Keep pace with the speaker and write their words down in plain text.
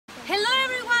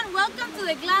Welcome to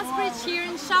the glass bridge here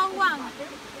in Shaoguan.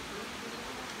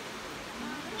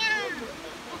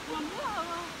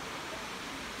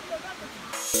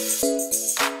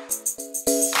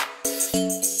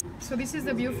 So this is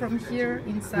the view from here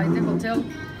inside the hotel,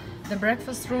 the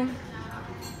breakfast room.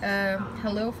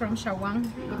 Hello from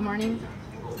Shoaguan, good morning.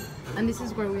 And this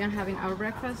is where we are having our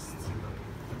breakfast.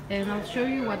 And I'll show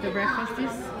you what the breakfast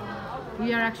is.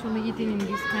 We are actually eating in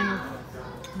this kind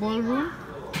of ballroom.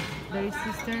 There is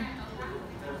sister.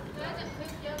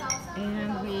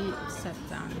 And we sat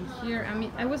down in here. I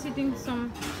mean, I was eating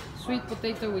some sweet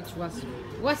potato, which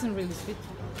wasn't really sweet,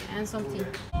 and some tea.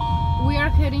 We are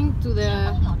heading to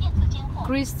the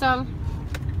Crystal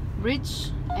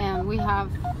Bridge, and we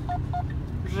have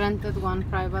rented one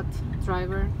private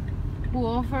driver who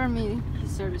offered me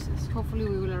his services. Hopefully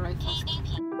we will arrive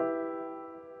fast.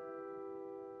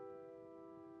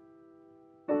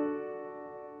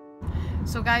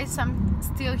 So guys, I'm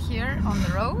still here on the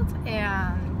road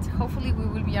and hopefully we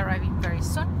will be arriving very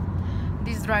soon.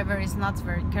 This driver is not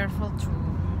very careful to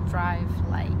drive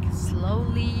like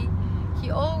slowly.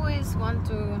 He always wants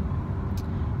to,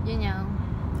 you know,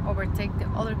 overtake the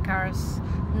other cars,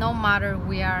 no matter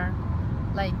we are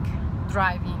like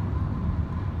driving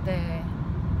the,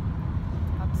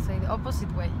 how to say, the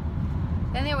opposite way.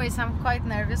 Anyways, I'm quite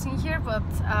nervous in here, but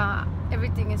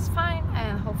everything is fine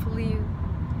and hopefully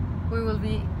we will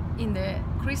be in the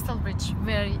Crystal Bridge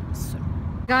very soon.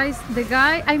 Guys,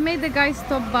 I made the guy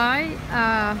stop by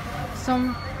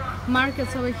some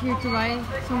markets over here to buy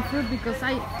some fruit because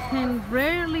I can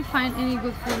rarely find any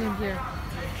good fruit in here.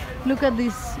 Look at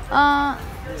this.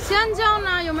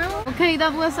 Okay,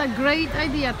 that was a great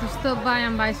idea to stop by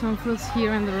and buy some fruits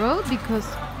here on the road because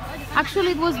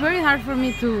actually it was very hard for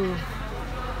me to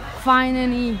find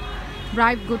any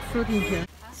ripe good fruit in here.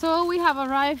 So we have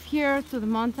arrived here to the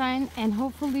mountain and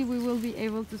hopefully we will be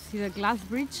able to see the glass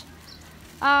bridge.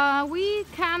 We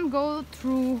can go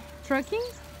through trekking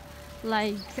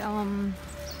like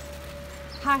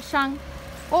Hashang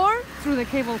or through the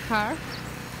cable car.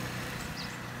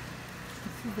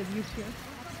 This is the view here.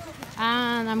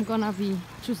 And I'm gonna be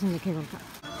choosing the cable car.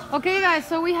 Okay guys,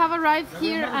 so we have arrived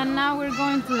here and now we're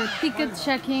going to the ticket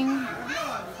checking.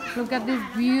 Look at this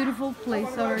beautiful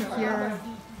place over here.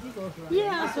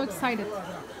 Yeah, so excited.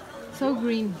 So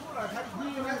green.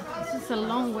 This is a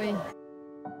long way.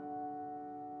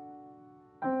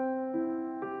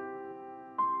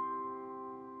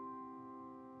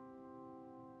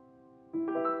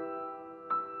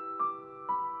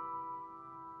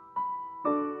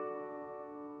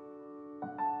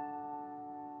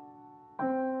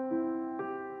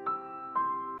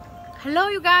 Hello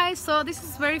you guys, so this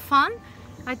is very fun.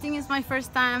 I think it's my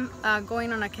first time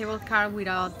going on a cable car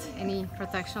without any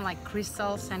protection like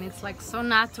crystals, and it's like so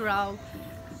natural,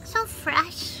 so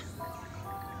fresh.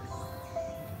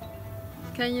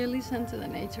 Can you listen to the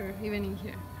nature even in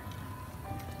here?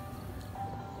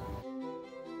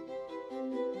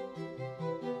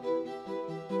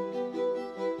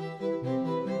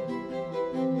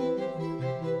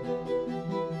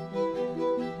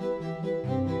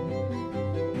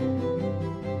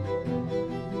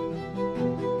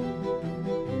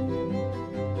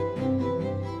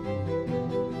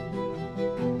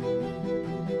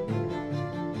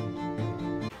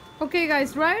 Okay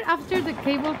guys, right after the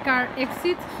cable car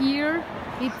exit here,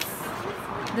 it's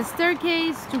the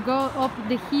staircase to go up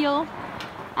the hill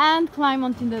and climb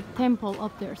onto the temple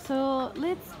up there. So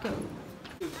let's go.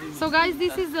 So guys,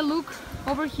 this is the look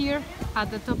over here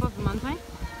at the top of the mountain.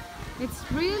 It's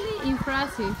really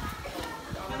impressive.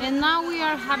 And now we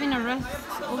are having a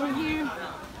rest over here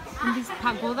in this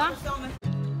pagoda.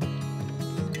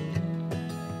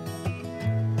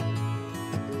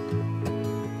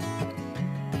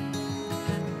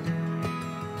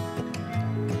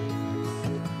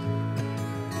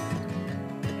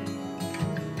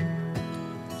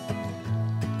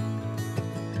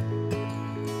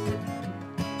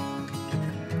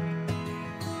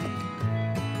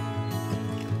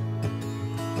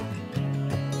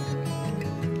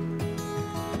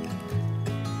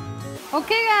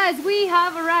 Okay guys, we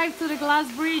have arrived to the glass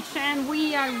bridge and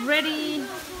we are ready.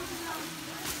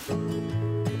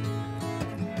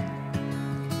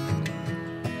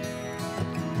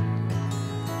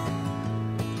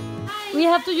 We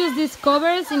have to use these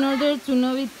covers in order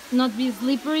to not be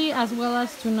slippery, as well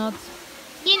as to not,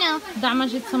 you know,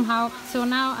 damage it somehow. So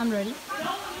now I'm ready.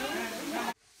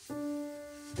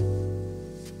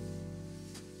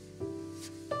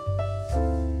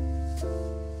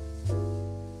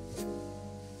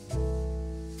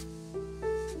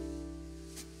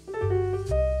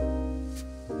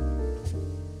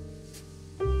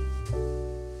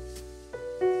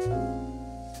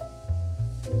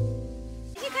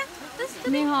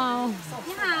 你好。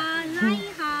你好，阿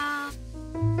姨好。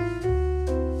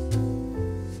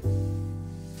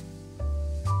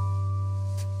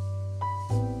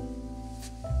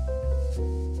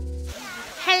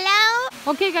Hello.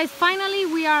 Okay, guys, finally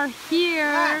we are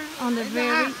here on the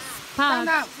very spot.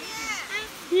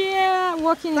 Yeah,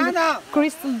 walking in the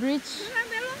Crystal Bridge.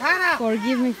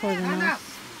 Forgive me for the noise,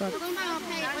 but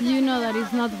you know that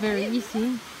it's not very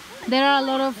easy. There are a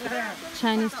lot of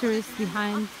Chinese tourists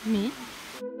behind me.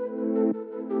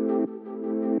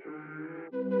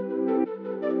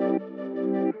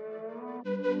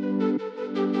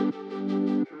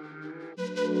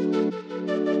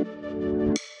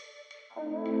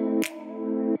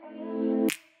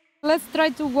 Let's try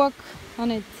to walk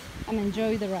on it and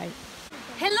enjoy the ride.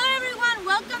 Hello everyone,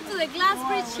 welcome to the glass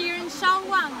bridge here in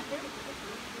Shoaguan.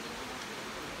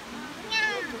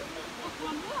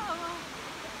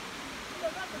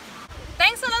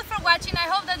 Thanks a lot for watching. I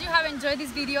hope that you have enjoyed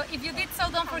this video. If you did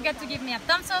so, don't forget to give me a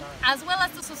thumbs up as well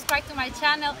as to subscribe to my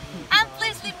channel, and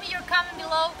please leave me your comment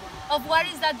below of what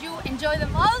is that you enjoy the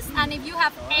most, and if you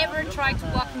have ever tried to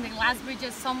walk in the glass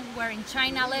bridges somewhere in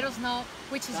China, let us know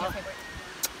which is your favorite.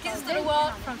 Kisses to the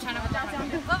world from China with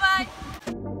Guandgong. Bye bye.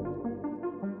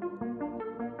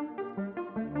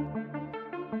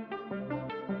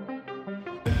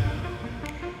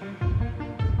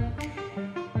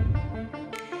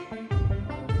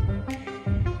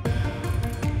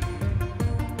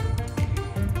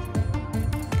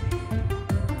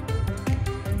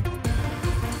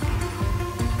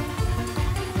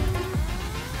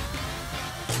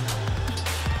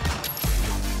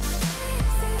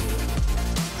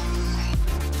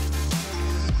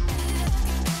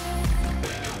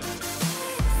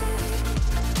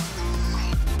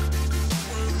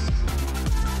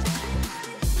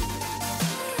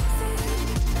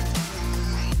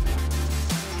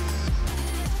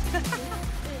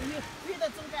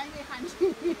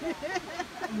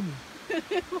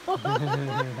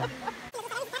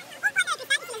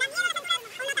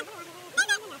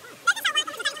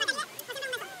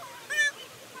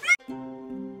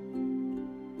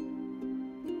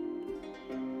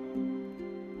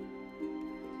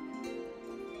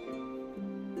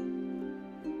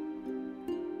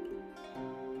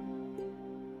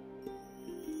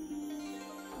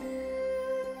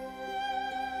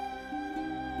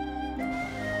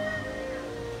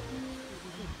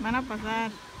 Van a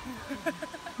pasar.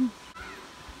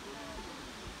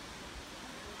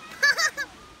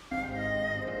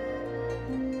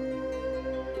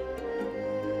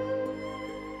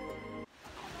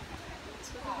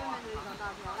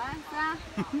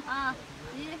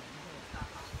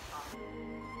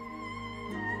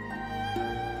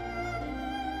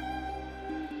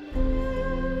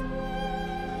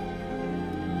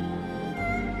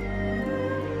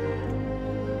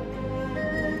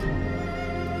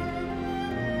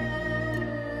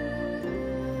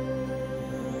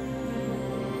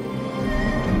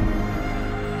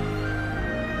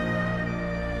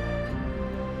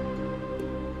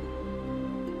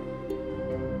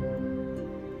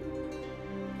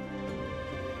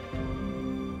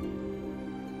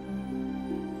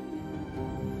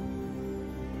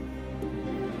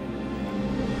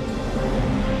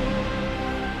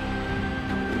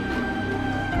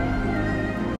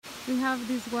 We have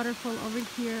this waterfall over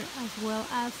here as well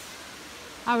as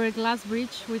our glass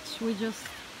bridge, which we just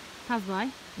passed by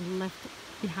and left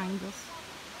behind us.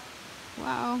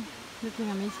 Wow, looking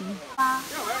amazing.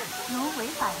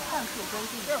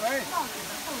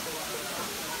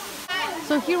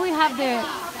 So here we have the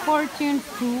fortune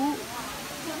Fu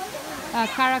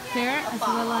character, as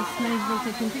well as many people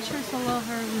taking pictures all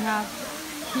over. We have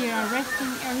here a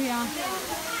resting area,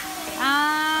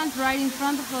 and right in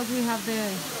front of us we have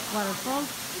the waterfall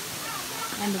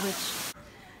and the bridge.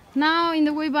 Now in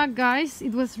the way back, guys,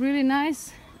 it was really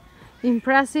nice,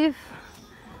 impressive.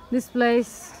 This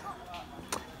place,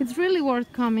 it's really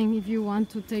worth coming if you want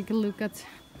to take a look at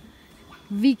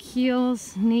Vic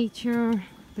Hills, nature,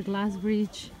 the glass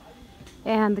bridge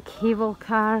and the cable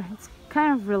car. It's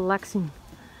kind of relaxing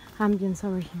ambience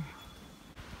over here.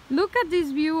 Look at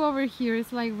this view over here,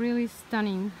 it's like really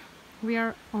stunning. We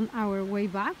are on our way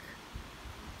back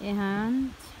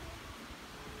and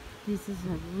this is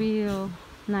a real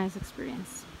nice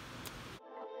experience.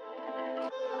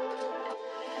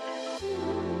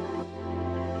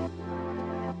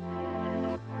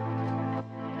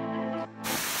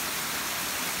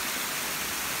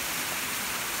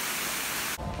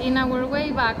 In our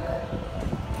way back,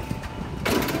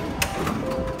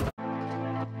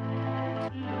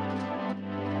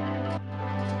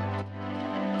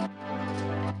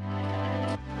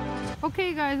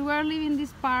 Okay guys, we're leaving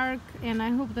this park and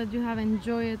I hope that you have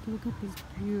enjoyed it. Look at this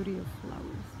beauty of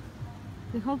flowers.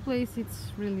 The whole place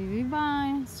is really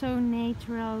divine, so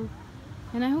natural,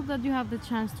 and I hope that you have the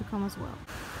chance to come as well.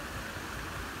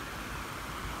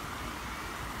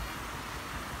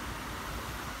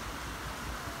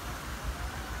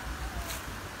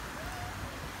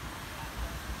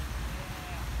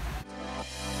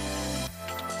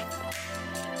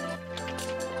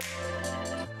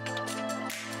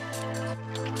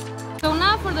 So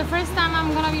now for the first time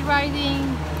I'm gonna be riding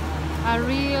a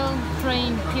real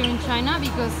train here in China,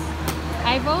 because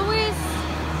I've always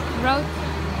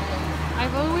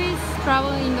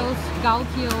traveled in those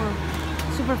Gaotie or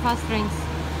super fast trains,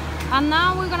 and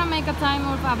now we're gonna make a time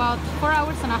of about 4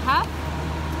 hours and a half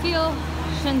till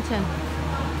Shenzhen.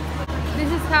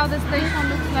 This is how the station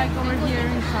looks like over here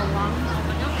in Shoaguan.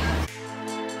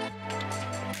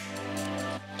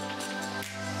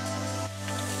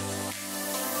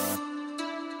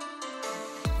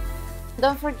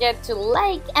 Don't forget to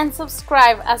like and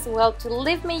subscribe as well, to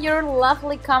leave me your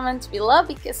lovely comments below,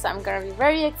 because I'm gonna be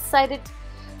very excited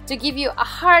to give you a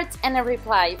heart and a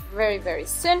reply very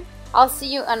soon. I'll see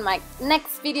you on my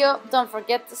next video. Don't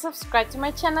forget to subscribe to my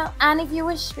channel, and if you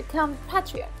wish, become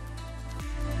Patreon.